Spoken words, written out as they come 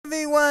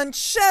everyone,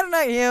 Shadow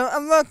Knight here,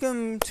 and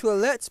welcome to a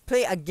Let's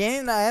Play a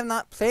game that I have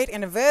not played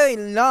in a very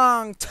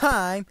long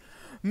time.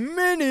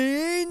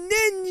 Mini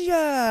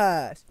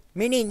Ninjas!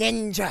 Mini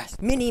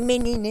Ninjas! Mini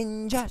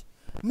Ninjas!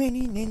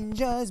 Mini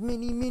Ninjas!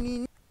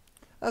 Mini.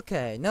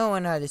 Okay, no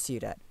one had to see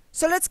that.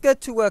 So let's get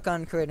to work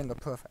on creating a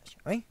profile,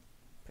 shall we?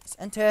 Press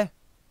enter.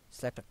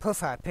 Select a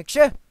profile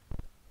picture.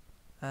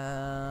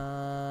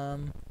 I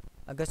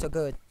guess I'll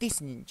go with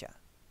this ninja.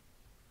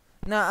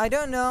 Now, I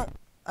don't know.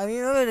 I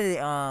mean, really,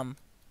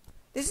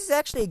 this is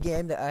actually a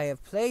game that I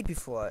have played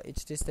before.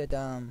 It's just that,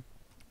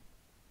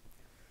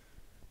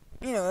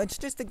 you know, it's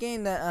just a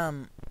game that,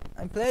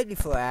 I played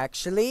before,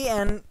 actually,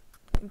 and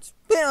it's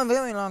been a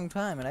very long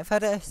time, and I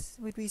thought this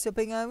would be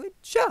something I would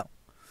show.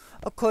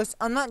 Of course,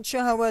 I'm not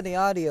sure how well the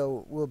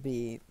audio will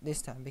be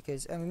this time,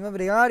 because I remember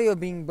the audio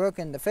being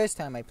broken the first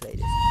time I played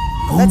it.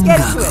 Let's get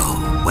into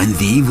it! When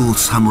the evil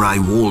samurai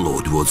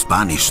warlord was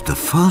banished the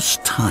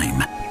first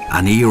time,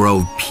 an era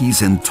of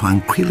peace and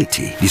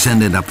tranquility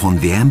descended upon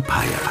the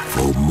empire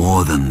for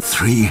more than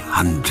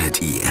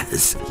 300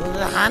 years.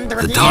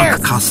 The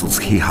dark castles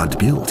he had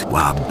built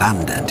were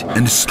abandoned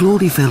and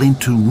slowly fell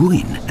into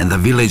ruin, and the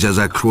villagers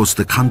across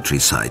the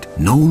countryside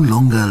no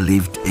longer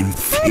lived in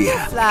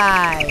fear.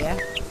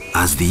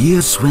 As the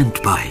years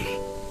went by,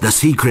 the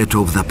secret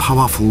of the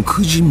powerful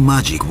Kuji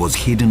magic was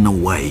hidden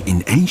away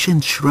in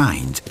ancient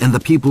shrines, and the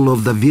people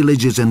of the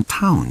villages and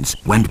towns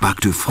went back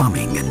to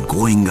farming and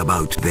going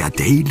about their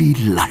daily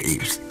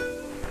lives.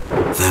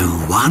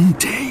 Then one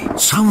day,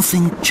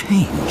 something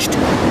changed.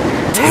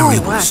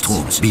 Terrible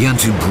storms began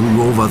to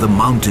brew over the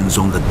mountains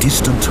on the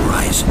distant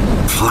horizon.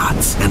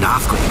 Floods and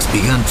earthquakes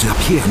began to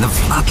appear in the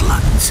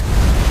flatlands.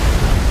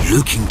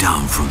 Looking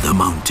down from the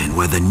mountain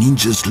where the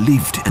ninjas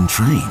lived and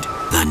trained,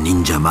 the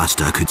ninja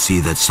master could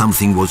see that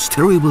something was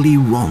terribly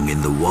wrong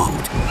in the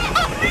world.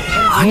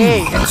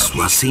 Animals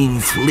were seen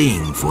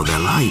fleeing for their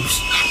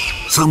lives.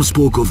 Some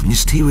spoke of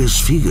mysterious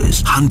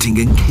figures hunting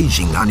and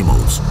caging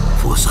animals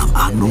for some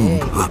unknown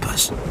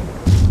purpose.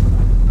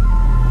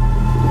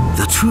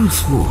 The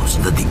truth was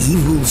that the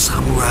evil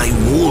samurai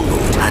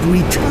warlord had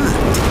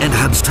returned and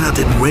had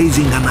started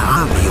raising an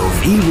army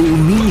of evil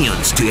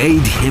minions to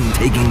aid him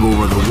taking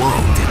over the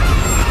world.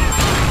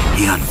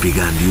 He had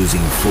begun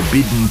using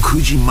forbidden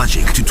Kuji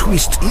magic to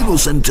twist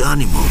innocent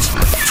animals,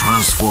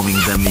 transforming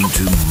them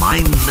into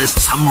mindless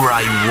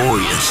samurai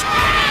warriors.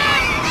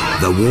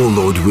 The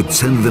warlord would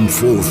send them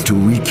forth to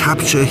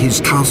recapture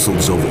his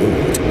castles of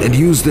old and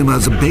use them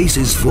as a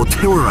basis for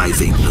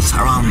terrorizing the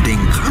surrounding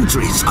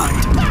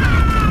countryside.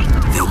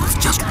 There was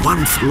just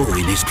one flaw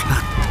in his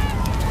plan.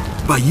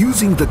 By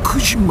using the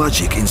Kuji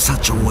magic in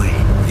such a way,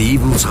 the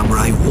evil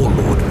samurai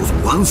warlord was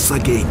once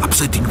again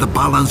upsetting the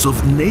balance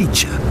of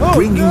nature,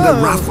 bringing the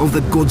wrath of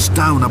the gods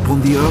down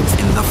upon the earth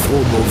in the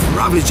form of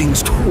ravaging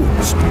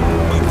storms.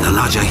 The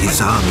larger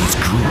his armies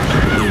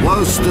grew, the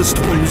worse the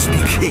storms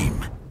became.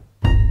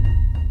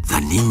 The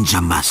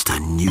ninja master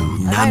knew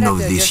none of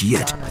this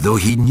yet, though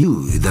he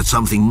knew that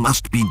something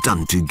must be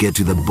done to get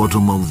to the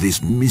bottom of this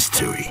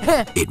mystery.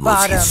 It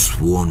was his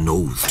sworn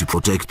oath to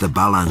protect the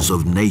balance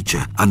of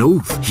nature, an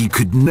oath he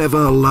could never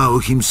allow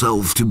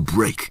himself to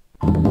break.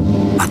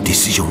 A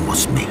decision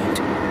was made.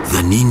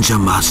 The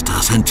ninja master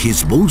sent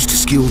his most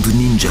skilled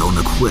ninja on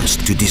a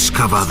quest to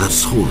discover the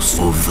source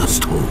of the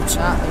storms.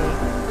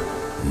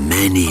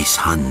 Many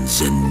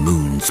suns and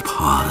moons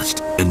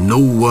passed, and no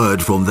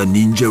word from the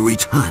ninja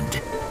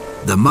returned.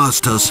 The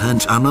master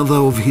sent another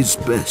of his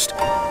best,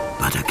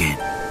 but again,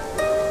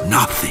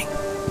 nothing.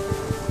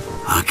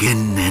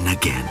 Again and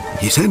again,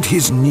 he sent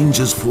his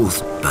ninjas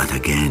forth, but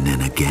again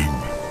and again,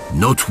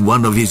 not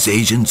one of his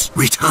agents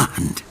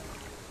returned.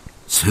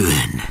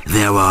 Soon,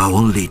 there were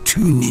only 2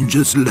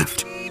 ninjas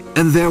left,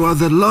 and they were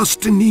the last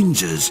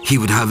ninjas he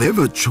would have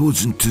ever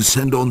chosen to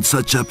send on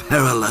such a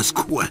perilous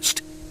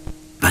quest.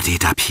 But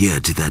it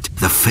appeared that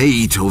the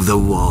fate of the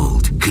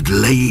world could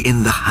lay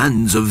in the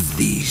hands of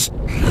these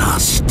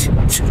last 2.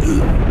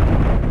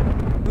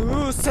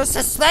 Ooh, so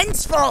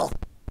suspenseful!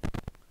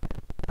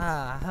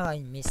 How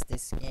I miss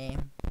this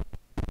game.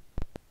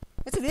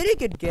 It's a really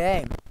good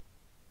game.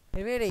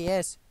 It really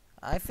is.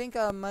 I think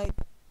I might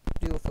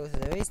do a full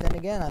series, then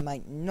again I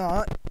might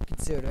not,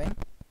 considering.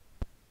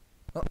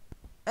 Oh,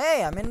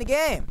 hey, I'm in the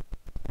game!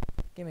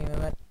 Give me a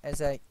moment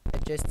as I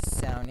adjust the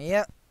sound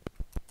here.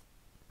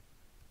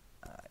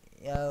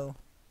 Yo.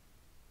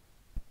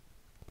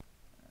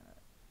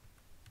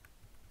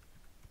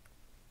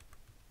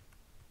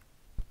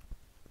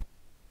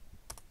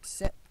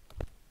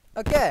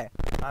 Okay,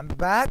 I'm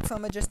back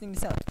from adjusting the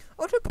sound.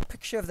 Oh, took a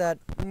picture of that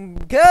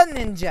girl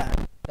ninja.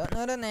 Don't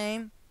know the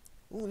name.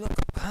 Ooh, look,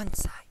 a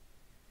bonsai.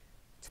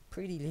 It's a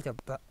pretty little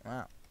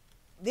wow.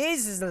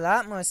 This is a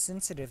lot more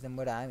sensitive than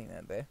what I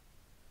remember.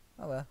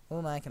 Oh well, who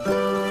am I compared?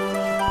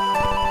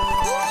 Oh!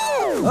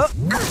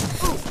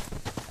 Ooh.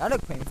 That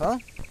looked painful.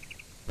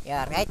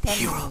 Yeah, right then.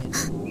 Hero,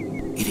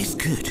 it is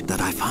good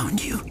that I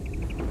found you.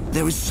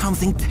 There is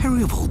something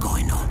terrible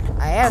going on.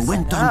 I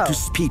went down to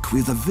speak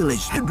with the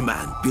village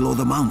headman below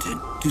the mountain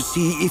to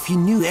see if he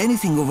knew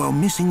anything of our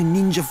missing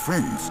ninja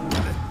friends.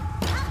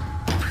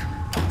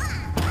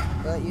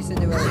 But you said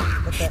they were...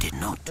 He did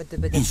not.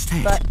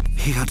 Instead,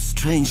 he had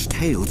strange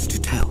tales to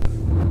tell.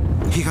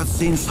 He had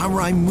seen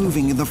samurai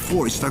moving in the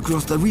forest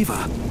across the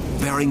river,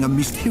 bearing a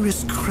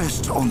mysterious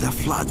crest on their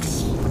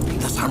flags.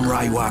 The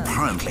samurai were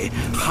apparently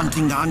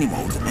hunting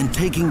animals and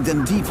taking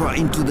them deeper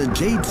into the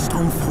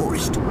Jadestone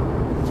Forest.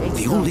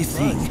 The only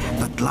thing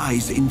that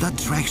lies in that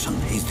direction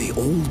is the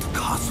old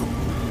castle,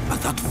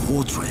 but that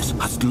fortress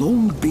has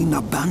long been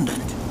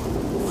abandoned.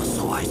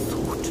 So I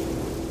thought.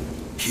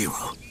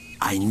 Hero,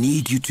 I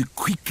need you to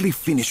quickly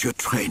finish your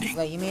training.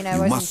 Wait, you mean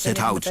you must set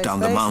out down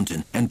the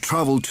mountain and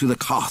travel to the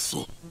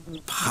castle.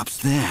 Perhaps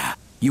there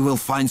you will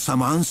find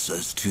some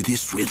answers to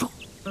this riddle.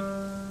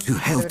 To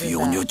help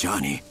you on your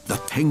journey, the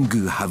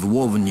Tengu have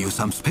woven you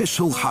some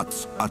special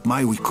huts at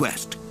my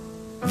request.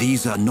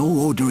 These are no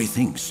ordinary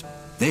things.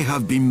 They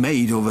have been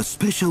made of a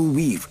special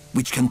weave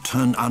which can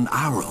turn an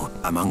arrow,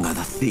 among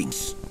other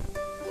things.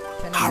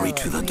 Hurry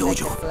to the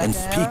dojo and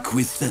speak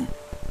with Zen.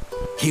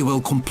 He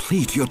will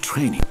complete your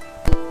training.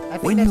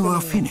 When you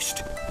are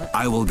finished,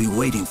 I will be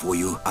waiting for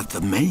you at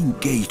the main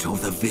gate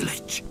of the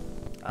village.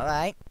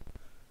 Alright.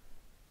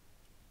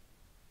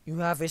 You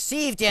have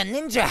received your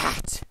ninja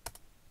hat!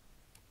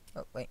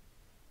 Oh, wait.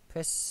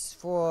 Press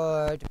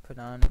forward, put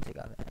on, and take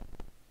off it.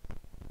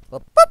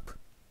 Whoop, whoop!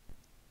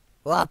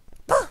 Whoop,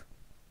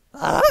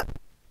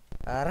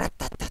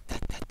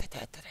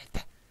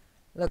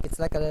 look, it's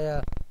like a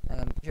little... Like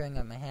I'm showing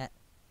up my hat.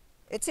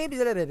 It seems a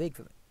little bit big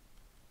for me.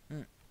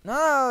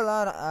 Not a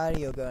lot of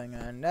audio going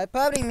on. That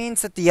probably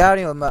means that the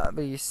audio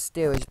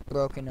still is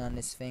broken on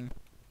this thing.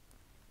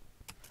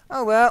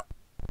 Oh well.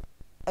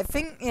 I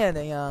think, yeah,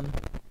 the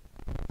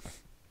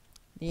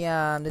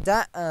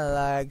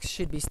lag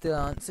should be still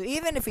on. So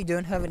even if we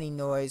don't have any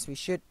noise, we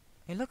should...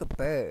 Hey, look, a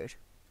bird.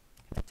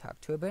 Can I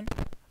talk to a bird?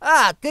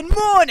 Ah, good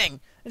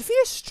morning! It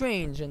feels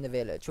strange in the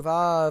village with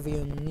all of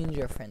your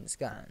ninja friends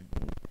gone.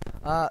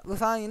 Does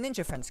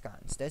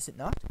it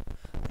not?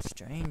 A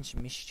strange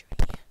mystery.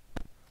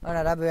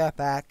 Alright, I'll be right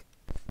back.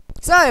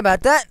 Sorry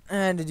about that. I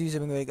had to do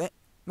something really good.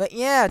 But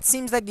yeah, it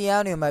seems like the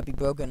audio might be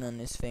broken on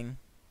this thing.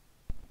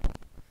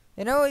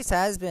 It always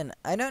has been.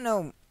 I don't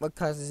know what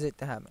causes it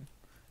to happen.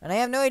 And I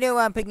have no idea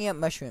why I'm picking up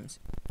mushrooms.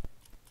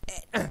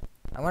 I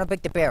want to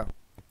pick the barrel.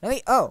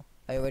 Oh,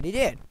 I already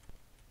did.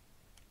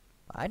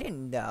 I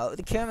didn't know.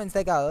 The cameraman's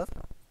take off.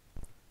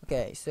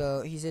 Okay,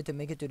 so he said to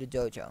make it to the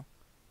dojo.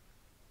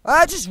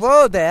 I just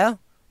rolled there.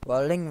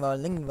 Rolling,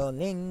 rolling,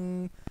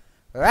 rolling.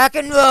 Rock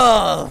and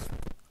roll.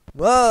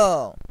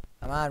 Roll.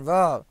 Come on,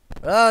 roll.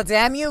 Roll,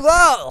 damn you,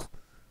 roll.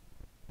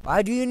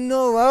 Why do you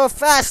know roll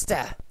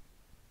faster?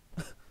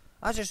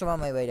 I'll just roll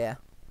my way there.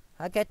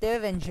 I'll get there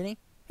eventually.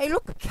 Hey,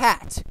 look, a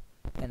cat.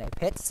 Can I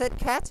pet said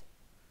cat?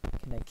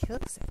 Can I kill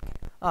said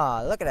cat?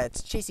 Aw, look at that.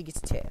 It's chasing its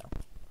tail.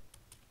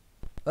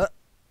 Oh,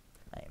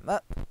 I'm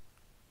up.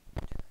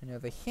 And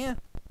over here.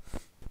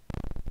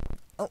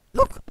 Oh,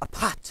 look, a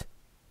pot.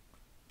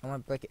 I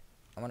want to break it.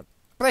 I want to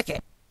break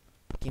it.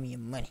 Give me your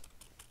money.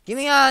 Give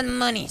me all the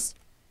monies.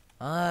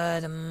 All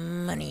the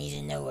monies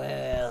in the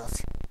world.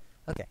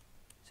 Okay,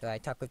 so I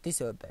talk with this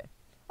old bird.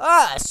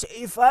 Ah, so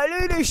you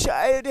finally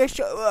decided to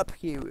show up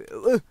here.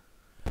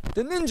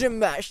 The ninja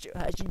master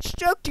has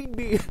instructed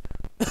me.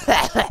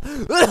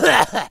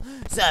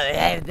 Sorry, I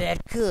have a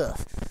bad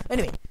cough.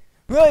 Anyway,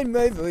 mind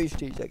my voice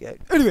tastes like that.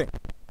 Anyway,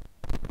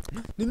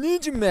 the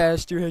ninja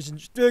master has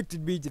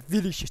instructed me to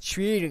finish the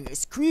training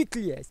as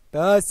quickly as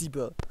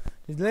possible.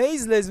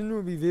 Today's lesson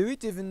will be very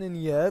different than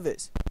the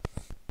others.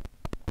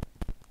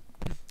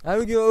 I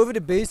will go over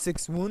the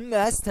basics one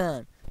last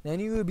time. Then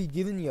you will be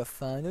given your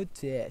final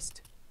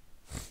test.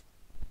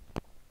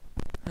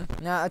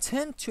 Now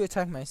attempt to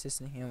attack my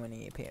assistant here when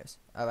he appears.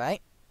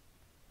 Alright?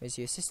 Where's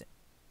your assistant?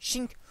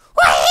 Shink!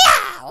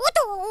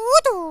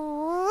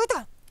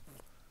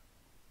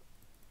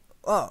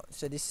 Oh,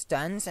 so this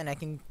stuns and I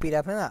can beat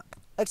up him up.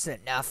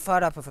 Excellent. Now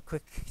follow up with a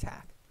quick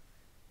attack.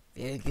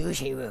 Very good,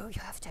 hero.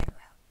 You have done well.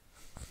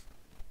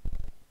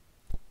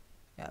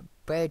 Yeah,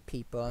 bird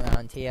people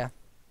around here.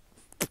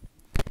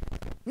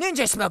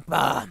 Ninja smoke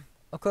bomb!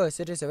 Of course,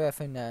 it is a rare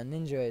thing that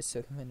ninja is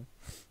so committed.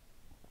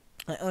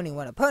 Only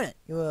one opponent.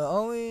 You will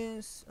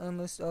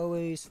almost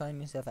always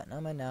find yourself at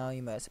number. Now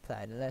you must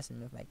apply the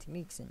lesson with my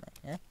techniques in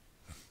mind.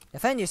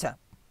 Defend yourself.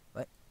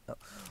 What? Oh.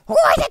 Oh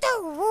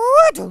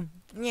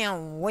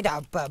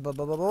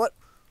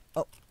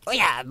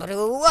yeah.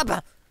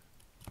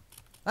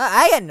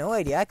 I had no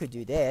idea I could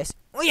do this.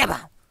 Oh,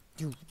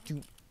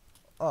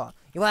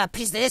 you want a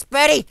piece of this,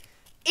 birdie?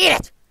 Eat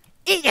it.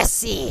 Eat your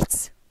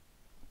seeds.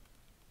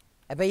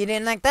 I bet you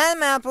didn't like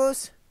that,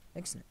 Apples.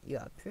 Excellent. You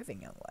are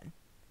proving young one.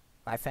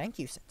 Why, thank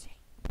you, Sensei.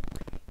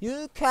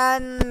 You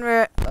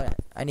can...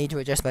 I need to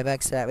adjust my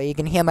mic so that way you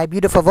can hear my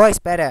beautiful voice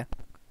better.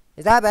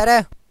 Is that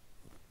better?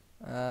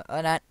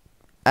 Or not?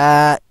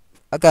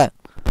 Okay.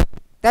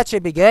 That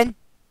should be good.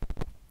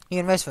 You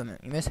can rest for a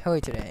minute. You must hurry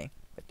today.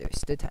 But there's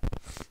still time.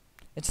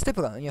 It's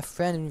typical. Your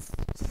friend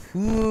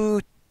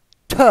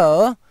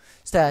Futo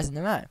stars in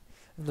the mine.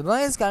 If the boy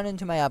has gotten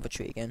into my apple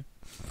tree again,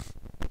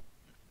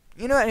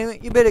 you know what? Anyway,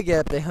 you better get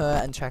up the hill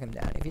and track him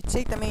down. If you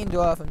take the main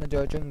door from the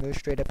dojo and go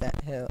straight up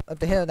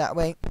the hill that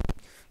way,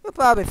 you'll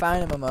probably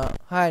find him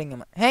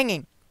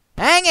hanging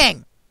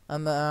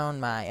around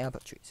my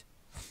apple trees.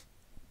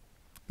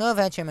 No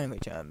fetch him in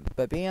return,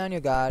 but be on your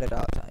guard at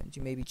all times.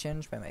 You may be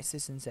challenged by my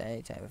assistants at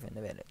any time within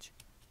the village.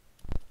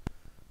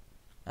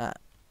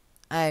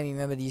 I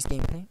remember these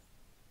gameplay.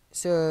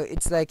 So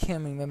it's like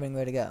him remembering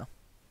where to go.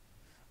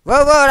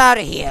 Roll out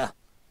of here!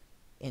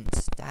 In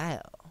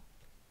style.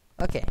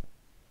 Okay.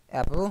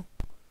 Apple.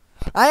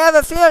 I have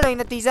a feeling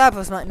that these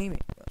apples might need me.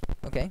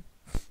 Okay.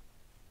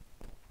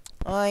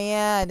 Oh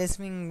yeah, this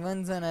thing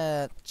runs on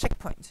a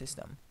checkpoint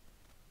system.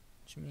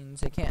 Which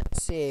means I can't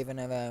save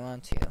whenever I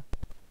want to.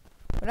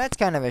 Well, that's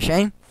kind of a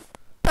shame.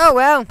 Oh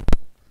well.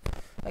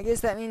 I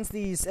guess that means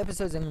these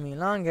episodes are going to be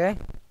longer.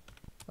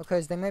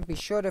 Because they might be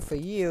shorter for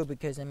you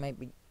because I'm going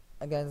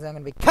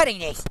to be cutting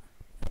these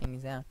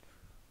things down.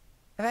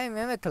 If I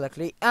remember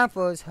correctly,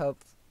 apples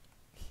help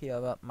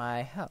heal up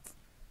my health.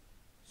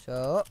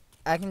 So,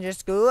 I can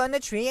just go on the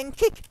tree and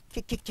kick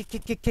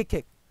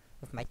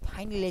with my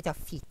tiny little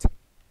feet.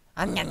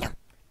 Yum yum yum.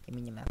 Give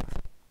me the apple.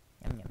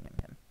 Yum yum yum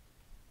yum.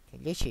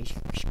 Delicious,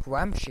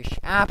 scrumptious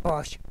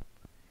apples.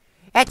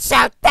 It's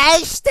so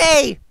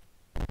tasty!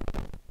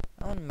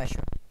 I want a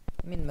mushroom.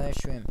 Give me the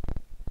mushroom.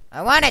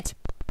 I want it!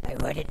 I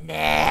want it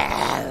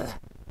now!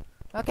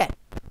 Okay,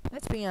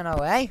 let's be on our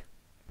way.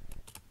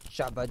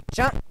 Jump.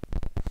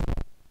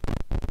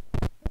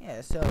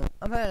 Yeah, so,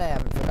 hopefully I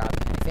haven't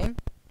forgotten anything.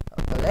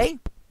 Hopefully.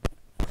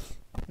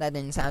 That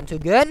didn't sound too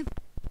good.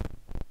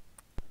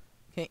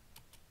 Okay.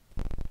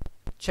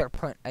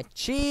 Checkpoint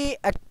achieved.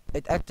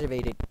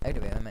 Activated, I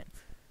meant.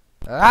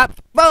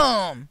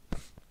 Boom!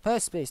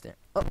 First space there.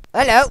 Oh,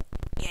 hello!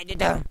 Yeah, you're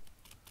done.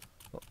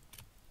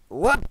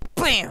 Whoop,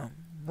 bam!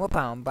 Whoop,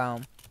 bam.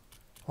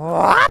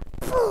 Whoop,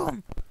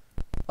 boom!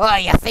 Oh,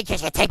 you think you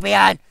should take me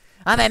on?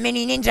 I'm a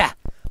mini ninja.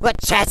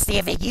 What chance do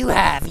you think you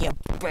have, you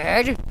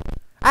bird?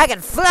 I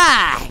can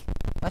fly!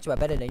 Much more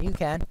better than you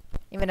can,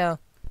 even though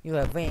you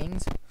have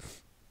wings.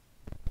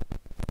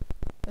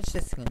 Let's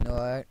just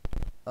ignore it.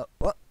 Oh,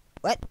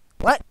 what?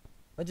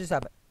 What just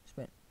happened?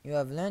 Sprint. You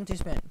have learned to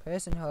sprint.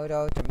 Press and hold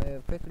out to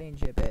move quickly in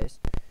GPS.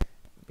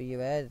 Be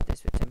aware that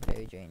this will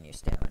temporarily drain your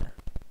stamina.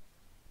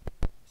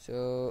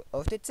 So,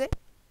 off did it?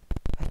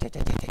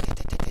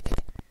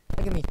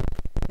 Look at me.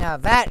 Now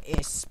that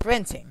is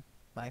sprinting,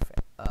 my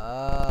friend.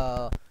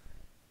 Oh.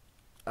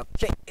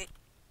 Okay.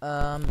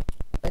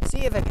 Let's see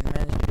if I can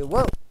manage to do.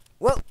 Whoa.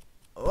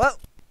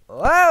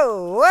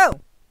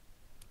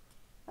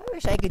 I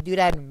wish I could do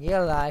that in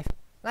real life.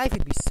 Life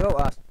would be so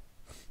awesome.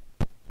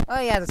 Oh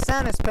yeah, the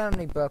sound is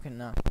permanently broken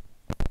now.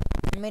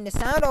 I mean, the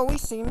sound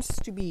always seems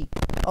to be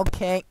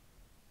okay.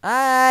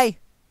 Hi!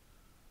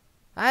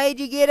 How'd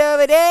you get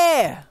over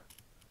there?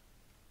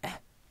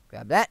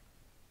 Grab that.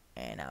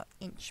 And I'll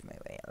inch my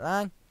way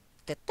along.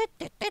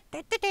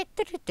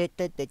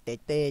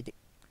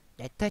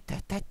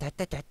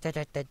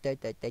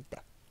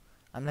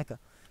 I'm like a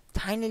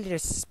tiny little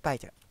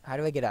spider. How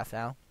do I get off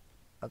now?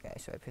 Okay,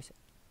 so I press it.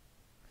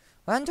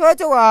 Run towards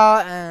the wall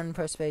and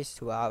press space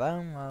to wall.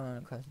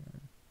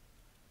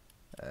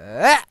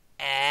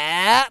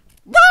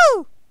 Woo!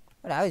 Well,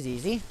 that was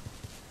easy.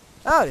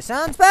 Oh, the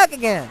sound's back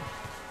again.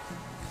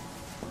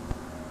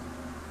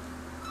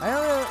 I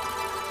don't know.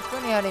 It's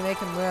funny how they make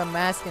him wear a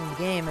mask in the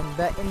game,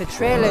 but in the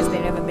trailers they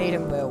never made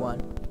him wear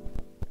one.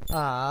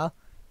 Aw,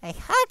 I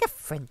hug a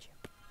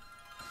friendship.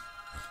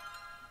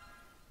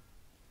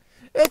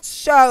 It's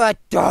so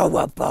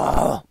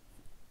adorable.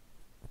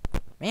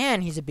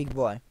 Man, he's a big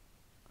boy.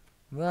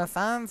 Well,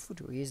 found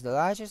Futuri is the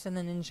largest of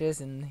the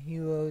ninjas and the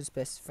hero's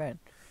best friend.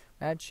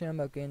 Match him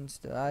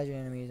against the larger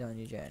enemies on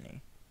your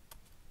journey.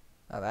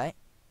 Alright.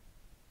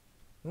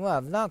 Well,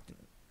 I've locked.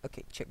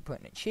 Okay,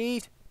 checkpoint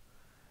achieved.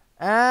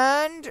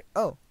 And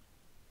oh,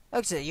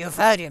 actually, you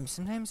found him.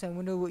 Sometimes I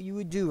wonder what you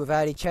would do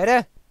without each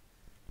other.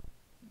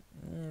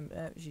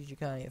 Perhaps you should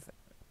call your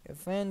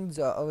friends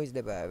are always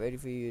there, ready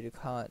for you to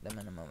call at them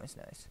in a moment's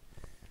notice.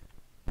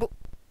 Oh,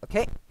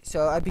 okay,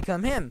 so I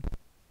become him.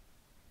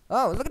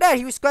 Oh, look at that!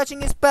 He was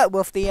scratching his butt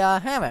with the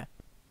hammer.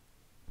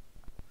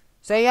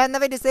 So you had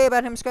nothing to say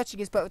about him scratching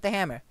his butt with the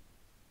hammer.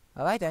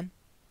 All right then.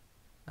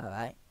 All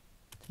right.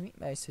 Let's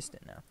meet my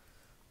assistant now.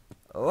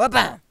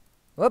 Whoop-bam!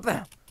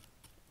 Whoop-bam!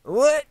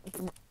 What?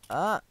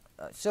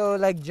 So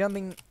like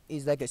jumping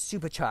is like a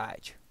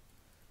supercharge.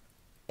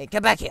 Hey,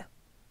 come back here.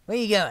 Where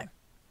you going?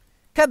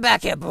 Come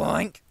back here,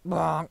 boink,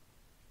 bonk.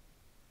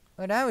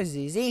 Well, that was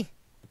easy.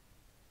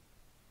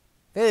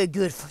 Very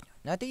good for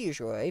not the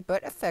usual way,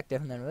 but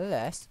effective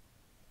nonetheless.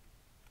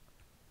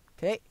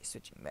 Okay,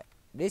 switching back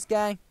to this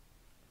guy.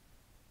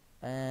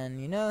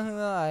 And you know who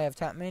I have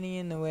taught many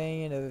in the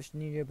way of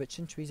ninja, but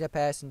centuries have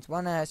passed since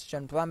one has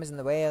shown promise in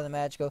the way of the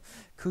magical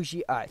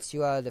Kushi arts.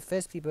 You are the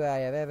first people I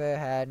have ever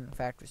had, in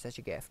fact, with such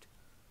a gift.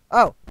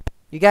 Oh,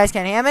 you guys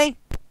can't hear me?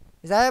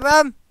 Is that a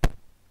problem?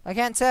 I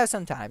can't tell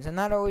sometimes. I'm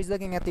not always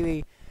looking at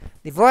the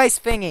voice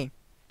thingy.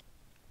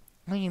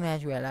 Mini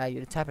magic will allow you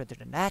to tap into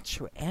the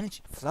natural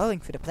energy flowing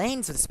through the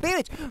planes of the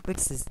spirit, which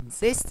is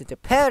insisted to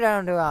pair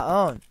down to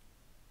our own.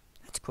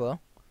 That's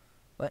cool.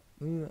 What?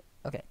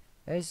 Okay.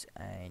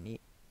 I need.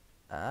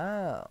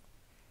 Oh.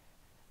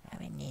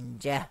 I'm a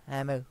ninja.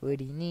 I'm a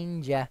hoodie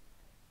ninja.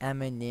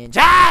 I'm a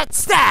ninja.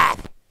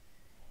 Stab!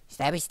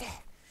 Stabby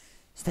stab.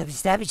 Stabby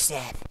stabby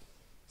stab.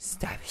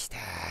 Stabby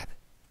stab.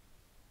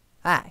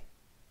 Hi.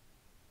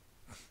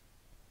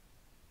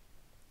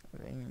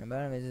 In the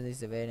bottom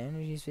is this red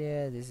energy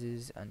sphere. This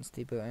is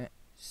unstable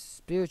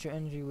spiritual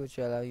energy, which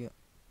allow you.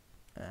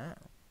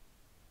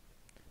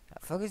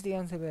 Focus the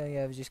unstable you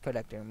have just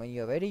collected, and when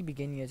you're ready,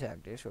 begin your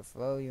attack. This will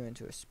throw you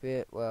into a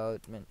spirit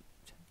world.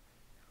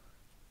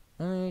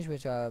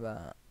 Which are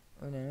about.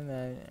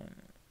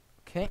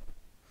 Okay.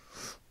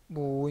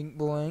 Boing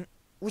boing.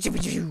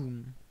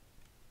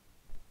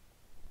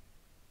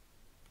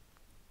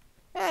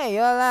 Hey,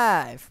 you're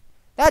alive.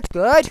 That's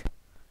good.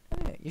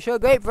 You show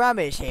great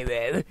promise,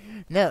 hero.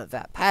 Note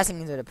that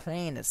passing into the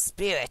plane of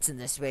spirits in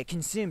this way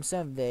consumes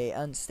some of the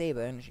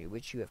unstable energy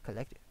which you have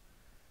collected.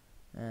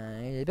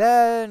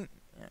 Okay.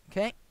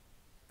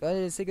 Go to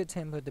the sacred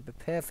temple to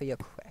prepare for your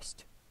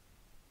quest.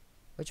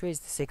 Which way is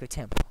the sacred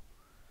temple?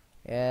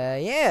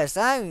 Yes,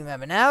 I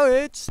remember now.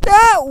 It's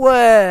that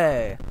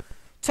way.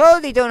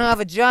 Totally don't have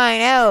a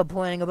giant arrow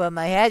pointing above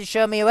my head to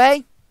show me a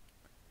way.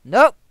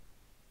 Nope.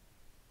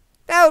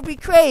 That would be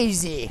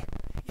crazy.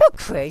 You're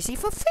crazy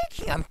for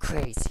thinking I'm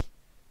crazy.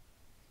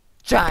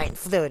 Giant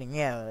floating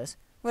arrows.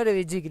 What a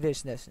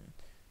ridiculous notion.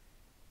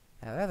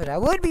 However,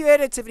 that would be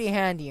relatively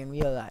handy in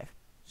real life.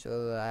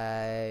 So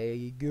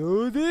I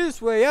go this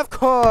way, of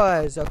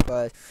course.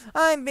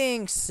 I'm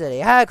being silly.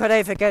 How could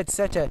I forget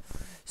such a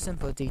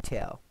simple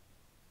detail?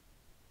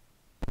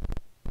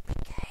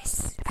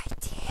 Because I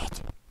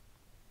did.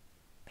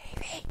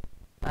 Maybe.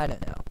 I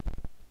don't know.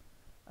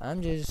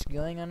 I'm just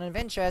going on an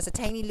adventure as a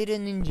tiny little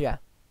ninja.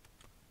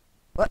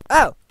 What?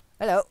 Oh!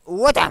 Hello.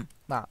 What?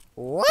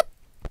 What?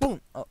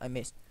 Boom! Oh, I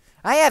missed.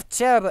 I have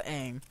terrible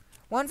aim.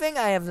 One thing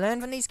I have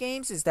learned from these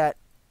games is that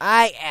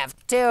I have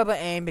terrible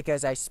aim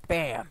because I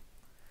spam.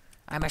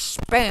 I'm a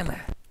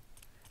spammer.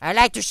 I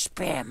like to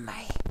spam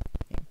my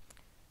aim.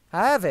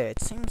 However,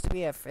 it seems to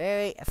be a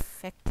very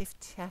effective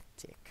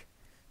tactic.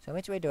 So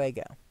which way do I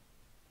go?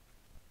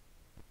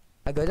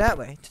 I go that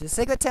way, to the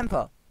sacred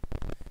temple.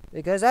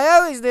 Because I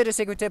always knew the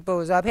sacred temple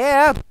was up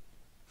here.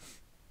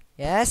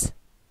 Yes?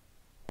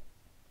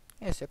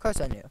 Yes, of course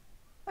I knew.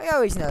 I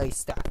always know these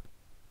stuff.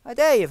 How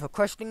dare you for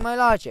questioning my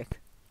logic?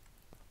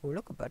 Oh,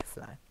 look, a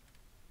butterfly.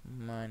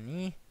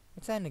 Money.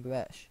 What's that in the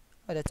garage?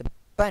 Oh, that's a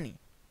bunny.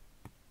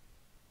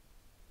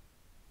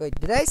 Wait,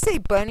 did I say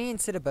bunny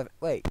instead of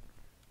wait.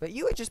 But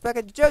you were just back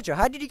at the JoJo.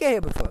 How did you get here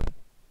before me?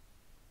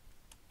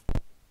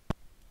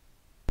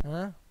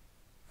 Huh?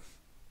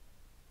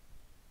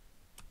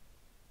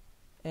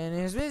 And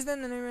his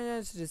wisdom and everyone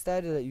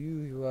decided that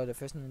you are the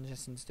first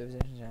interesting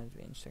civilization to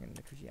be interested in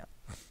the Kujiya.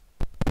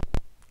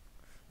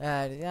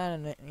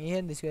 You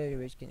hear this story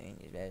which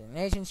contains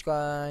nation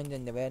scorned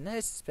and the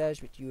awareness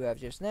spells which you have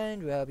just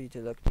learned will help you to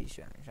look at these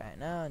surroundings right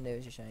now, and there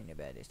is a showing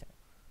about this time.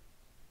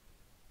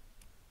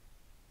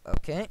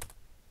 Okay.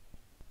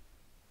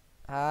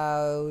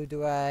 How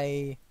do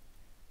I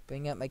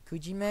bring up my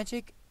Kuji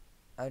magic?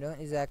 I don't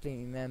exactly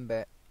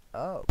remember.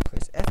 Oh,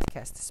 press F to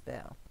cast a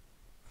spell.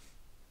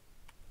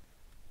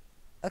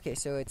 Okay,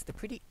 so it's the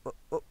pretty.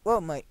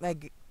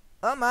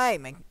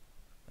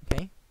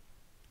 Okay.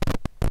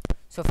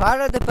 So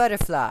follow the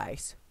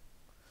butterflies,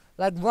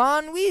 like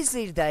Ron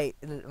Weasley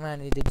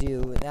wanted to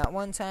do that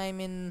one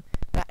time in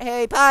that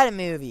Harry Potter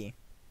movie.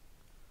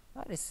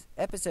 Oh, this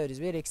episode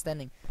is really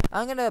extending.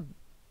 I'm gonna,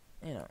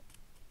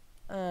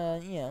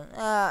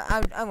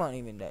 I won't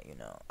even let you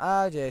know.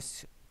 I'll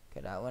just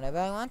cut out whenever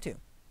I want to.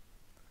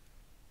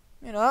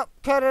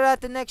 Cut it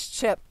at the next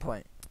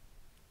checkpoint.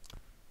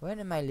 Where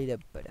are my little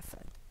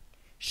butterfly?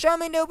 Show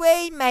me the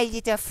way, my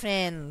little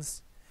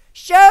friends.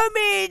 Show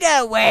me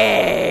the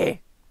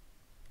way.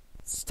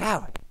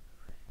 Stour.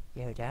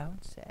 You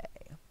don't say.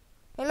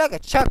 Hey, look, a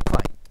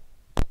checkpoint.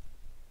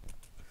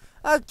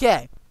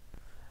 Okay.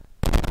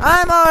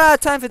 I'm all out of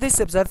time for this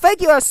episode.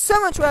 Thank you all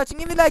so much for watching.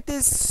 If you like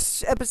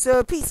this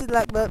episode, please hit the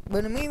like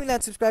button and maybe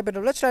not subscribe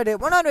button. Let's try to hit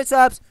 100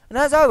 subs. And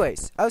as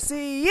always, I'll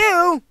see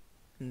you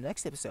in the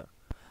next episode.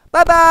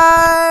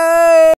 Bye-bye!